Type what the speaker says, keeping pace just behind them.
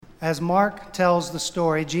As Mark tells the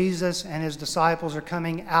story, Jesus and his disciples are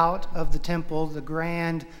coming out of the temple, the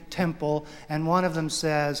grand temple, and one of them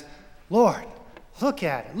says, "Lord, look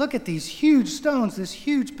at it. Look at these huge stones, this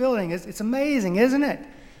huge building. It's amazing, isn't it?"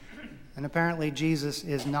 And apparently Jesus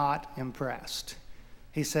is not impressed.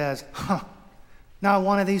 He says, "Not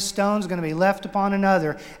one of these stones is going to be left upon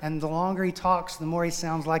another." And the longer he talks, the more he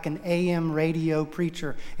sounds like an AM radio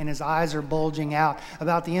preacher, and his eyes are bulging out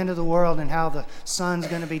about the end of the world and how the sun's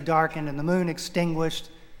going to be darkened and the moon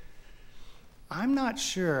extinguished. I'm not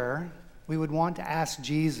sure we would want to ask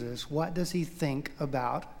Jesus, what does he think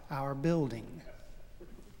about our building?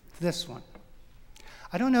 This one.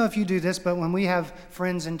 I don't know if you do this, but when we have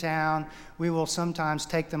friends in town, we will sometimes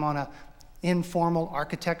take them on a informal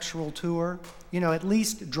architectural tour, at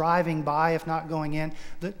least driving by, if not going in,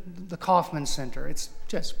 the Kaufman Center. It's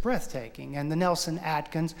just breathtaking, and the Nelson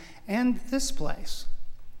Atkins, and this place.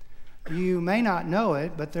 You may not know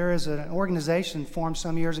it, but there is an organization formed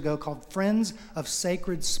some years ago called Friends of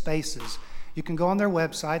Sacred Spaces. You can go on their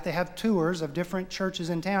website. They have tours of different churches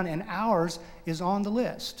in town, and ours is on the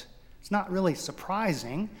list. It's not really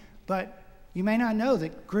surprising, but you may not know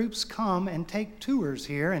that groups come and take tours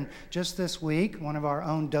here. And just this week, one of our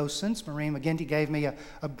own docents, Marie McGinty, gave me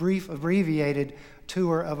a brief, abbreviated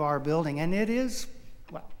tour of our building. And it's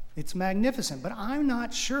magnificent. But I'm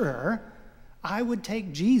not sure I would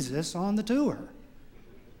take Jesus on the tour.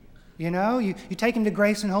 You take him to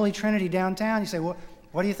Grace and Holy Trinity downtown. You say, "Well,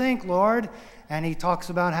 what do you think, Lord?" And he talks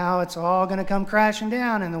about how it's all going to come crashing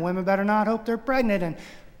down, and the women better not hope they're pregnant. And,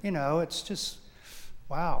 it's just...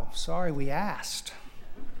 wow, sorry we asked.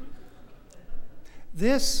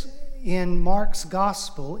 This, in Mark's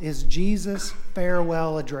gospel, is Jesus'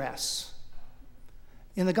 farewell address.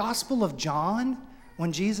 In the Gospel of John,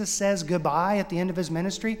 when Jesus says goodbye at the end of his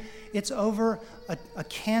ministry, it's over a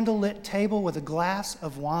candlelit table with a glass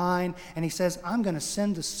of wine, and he says, "I'm going to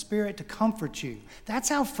send the Spirit to comfort you." That's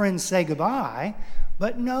how friends say goodbye.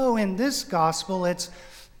 But no, in this gospel, it's,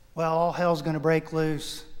 all hell's going to break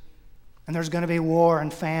loose. And there's going to be war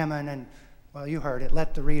and famine, and, you heard it.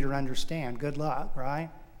 Let the reader understand. Good luck, right?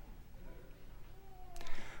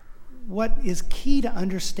 What is key to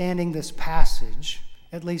understanding this passage,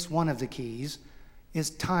 at least one of the keys,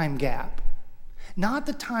 is time gap. Not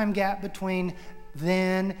the time gap between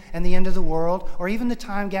then and the end of the world, or even the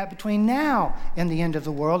time gap between now and the end of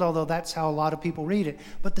the world, although that's how a lot of people read it,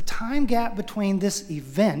 but the time gap between this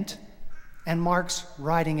event and Mark's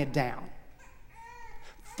writing it down.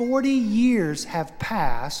 40 years have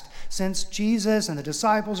passed since Jesus and the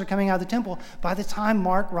disciples are coming out of the temple by the time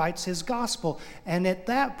Mark writes his gospel. And at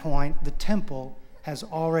that point, the temple has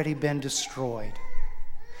already been destroyed.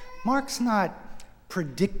 Mark's not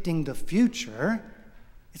predicting the future.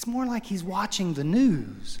 It's more like he's watching the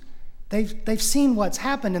news. They've seen what's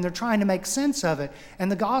happened, and they're trying to make sense of it. And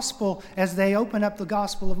the gospel, as they open up the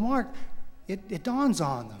Gospel of Mark, it dawns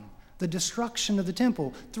on them. The destruction of the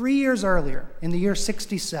temple. 3 years earlier, in the year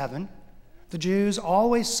 67, the Jews,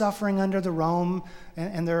 always suffering under the Rome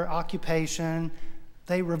and their occupation,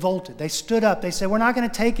 they revolted. They stood up. They said, "We're not going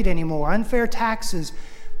to take it anymore. Unfair taxes."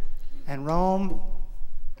 And Rome,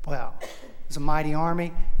 was a mighty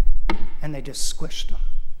army, and they just squished them.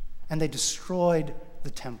 And they destroyed the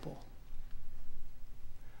temple.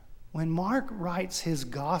 When Mark writes his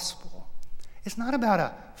gospel, it's not about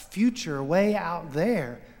a future way out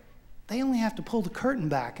there. They only have to pull the curtain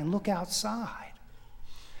back and look outside.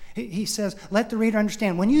 He says, let the reader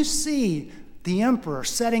understand, when you see the emperor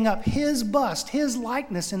setting up his bust, his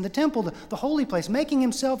likeness in the temple, the holy place, making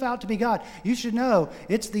himself out to be God, you should know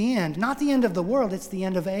it's the end. Not the end of the world, it's the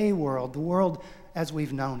end of a world, the world as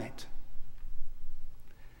we've known it.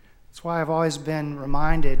 That's why I've always been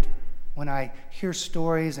reminded when I hear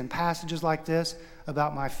stories and passages like this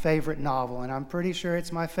about my favorite novel, and I'm pretty sure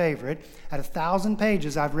it's my favorite. At 1,000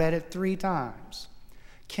 pages, I've read it 3 times.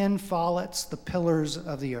 Ken Follett's The Pillars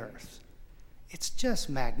of the Earth. It's just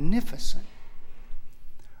magnificent.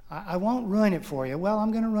 I won't ruin it for you. Well,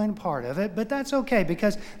 I'm going to ruin part of it, but that's okay,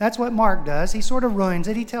 because that's what Mark does. He sort of ruins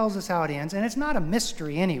it. He tells us how it ends, and it's not a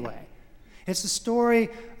mystery anyway. It's the story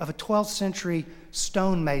of a 12th century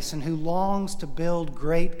stonemason who longs to build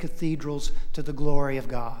great cathedrals to the glory of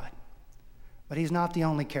God. But he's not the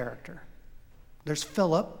only character. There's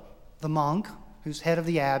Philip, the monk, who's head of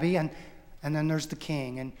the abbey, and then there's the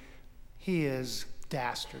king, and he is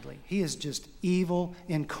dastardly. He is just evil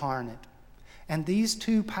incarnate. And these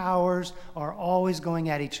two powers are always going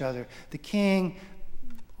at each other. The king,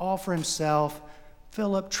 all for himself,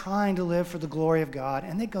 Philip trying to live for the glory of God,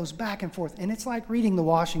 and it goes back and forth. And it's like reading the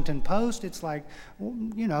Washington Post. It's like,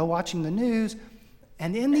 watching the news.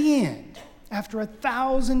 And in the end, After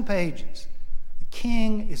 1,000 pages, the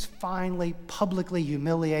king is finally publicly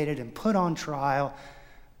humiliated and put on trial,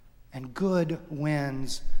 and good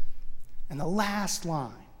wins. And the last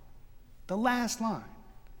line,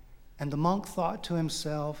 and the monk thought to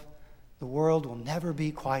himself, the world will never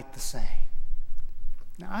be quite the same.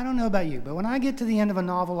 Now, I don't know about you, but when I get to the end of a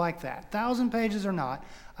novel like that, 1,000 pages or not,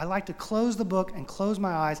 I like to close the book and close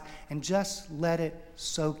my eyes and just let it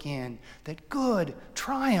soak in that good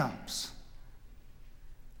triumphs.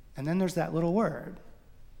 And then there's that little word.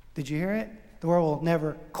 Did you hear it? The world will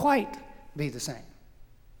never quite be the same.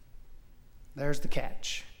 There's the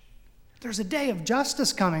catch. There's a day of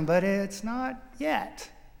justice coming, but it's not yet.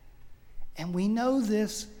 And we know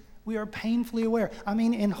this. We are painfully aware. I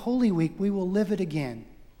mean, in Holy Week, we will live it again.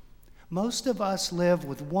 Most of us live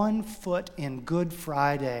with 1 foot in Good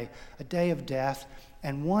Friday, a day of death,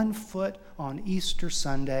 and 1 foot on Easter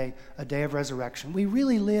Sunday, a day of resurrection. We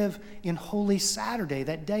really live in Holy Saturday,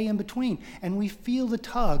 that day in between, and we feel the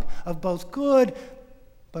tug of both good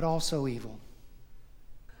but also evil.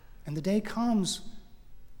 And the day comes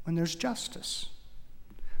when there's justice.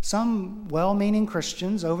 Some well-meaning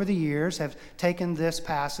Christians over the years have taken this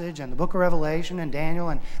passage and the book of Revelation and Daniel,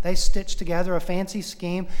 and they stitch together a fancy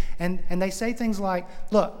scheme, and they say things like,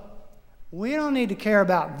 look, we don't need to care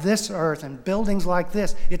about this earth and buildings like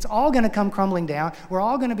this. It's all going to come crumbling down. We're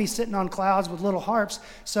all going to be sitting on clouds with little harps.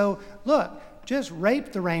 So look, just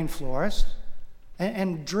rape the rainforest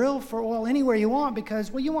and drill for oil anywhere you want because,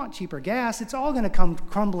 well, you want cheaper gas. It's all going to come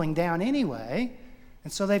crumbling down anyway.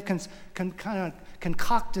 And so they've kind of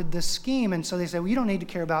concocted this scheme, and so they say, well, you don't need to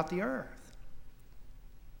care about the earth.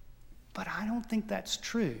 But I don't think that's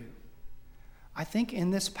true. I think in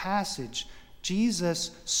this passage,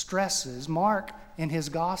 Jesus stresses, Mark in his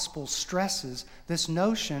gospel stresses this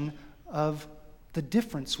notion of the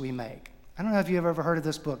difference we make. I don't know if you've ever heard of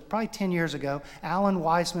this book. Probably 10 years ago, Alan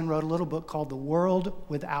Weissman wrote a little book called The World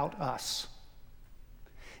Without Us.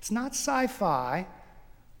 It's not sci-fi,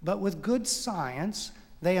 but with good science,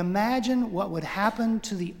 they imagine what would happen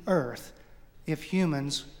to the earth if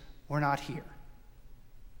humans were not here.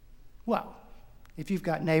 Well, if you've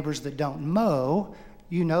got neighbors that don't mow,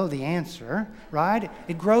 you know the answer, right?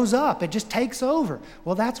 It grows up. It just takes over.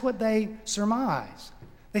 Well, that's what they surmise.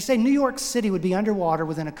 They say New York City would be underwater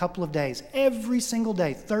within a couple of days. Every single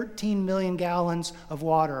day, 13 million gallons of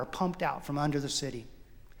water are pumped out from under the city.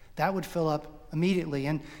 That would fill up immediately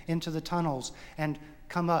into the tunnels and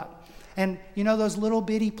come up. And you know those little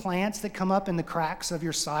bitty plants that come up in the cracks of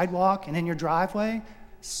your sidewalk and in your driveway?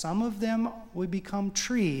 Some of them would become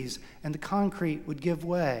trees and the concrete would give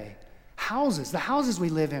way. The houses we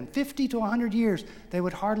live in, 50 to 100 years, they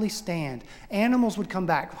would hardly stand. Animals would come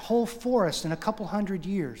back, whole forest in a couple hundred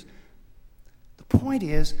years. The point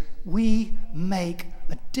is, we make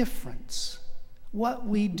a difference. What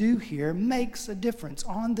we do here makes a difference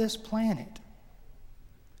on this planet.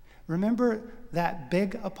 Remember that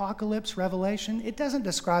big apocalypse revelation? It doesn't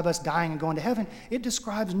describe us dying and going to heaven. It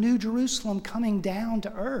describes New Jerusalem coming down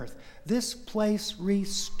to earth, this place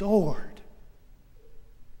restored.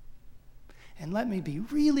 And let me be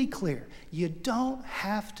really clear. You don't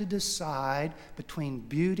have to decide between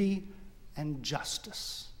beauty and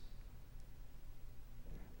justice.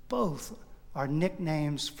 Both are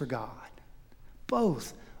nicknames for God.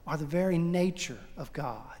 Both are the very nature of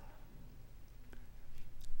God.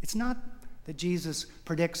 It's not that Jesus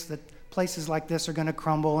predicts that places like this are going to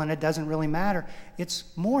crumble and it doesn't really matter. It's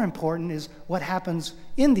more important is what happens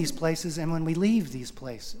in these places and when we leave these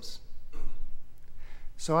places.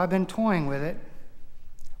 So I've been toying with it.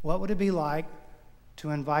 What would it be like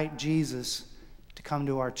to invite Jesus to come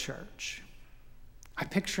to our church? I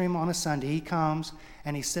picture him on a Sunday. He comes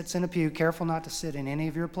and he sits in a pew, careful not to sit in any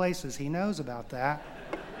of your places. He knows about that.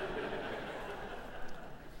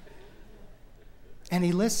 And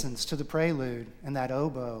he listens to the prelude and that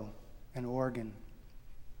oboe and organ.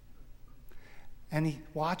 And he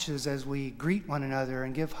watches as we greet one another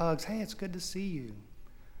and give hugs. Hey, it's good to see you.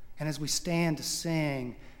 And as we stand to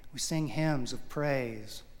sing, we sing hymns of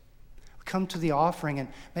praise. We come to the offering, and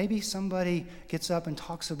maybe somebody gets up and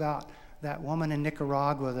talks about that woman in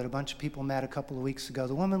Nicaragua that a bunch of people met a couple of weeks ago,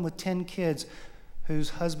 the woman with 10 kids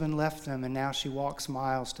whose husband left them, and now she walks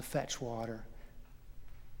miles to fetch water.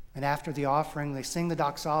 And after the offering, they sing the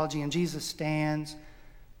doxology, and Jesus stands.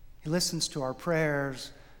 He listens to our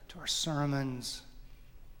prayers, to our sermons,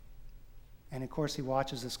 and of course, he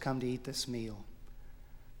watches us come to eat this meal.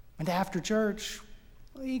 And after church,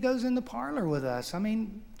 he goes in the parlor with us. I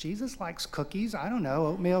mean, Jesus likes cookies. I don't know,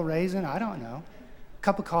 oatmeal raisin, I don't know.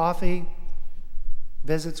 Cup of coffee,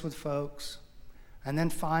 visits with folks. And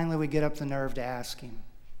then finally we get up the nerve to ask him,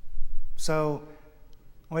 So,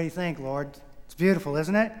 what do you think, Lord? It's beautiful,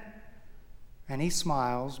 isn't it? And he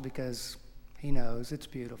smiles because he knows it's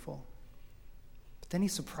beautiful. But then he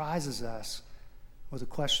surprises us with a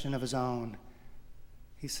question of his own.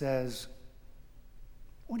 He says,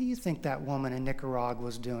 what do you think that woman in Nicaragua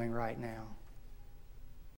is doing right now?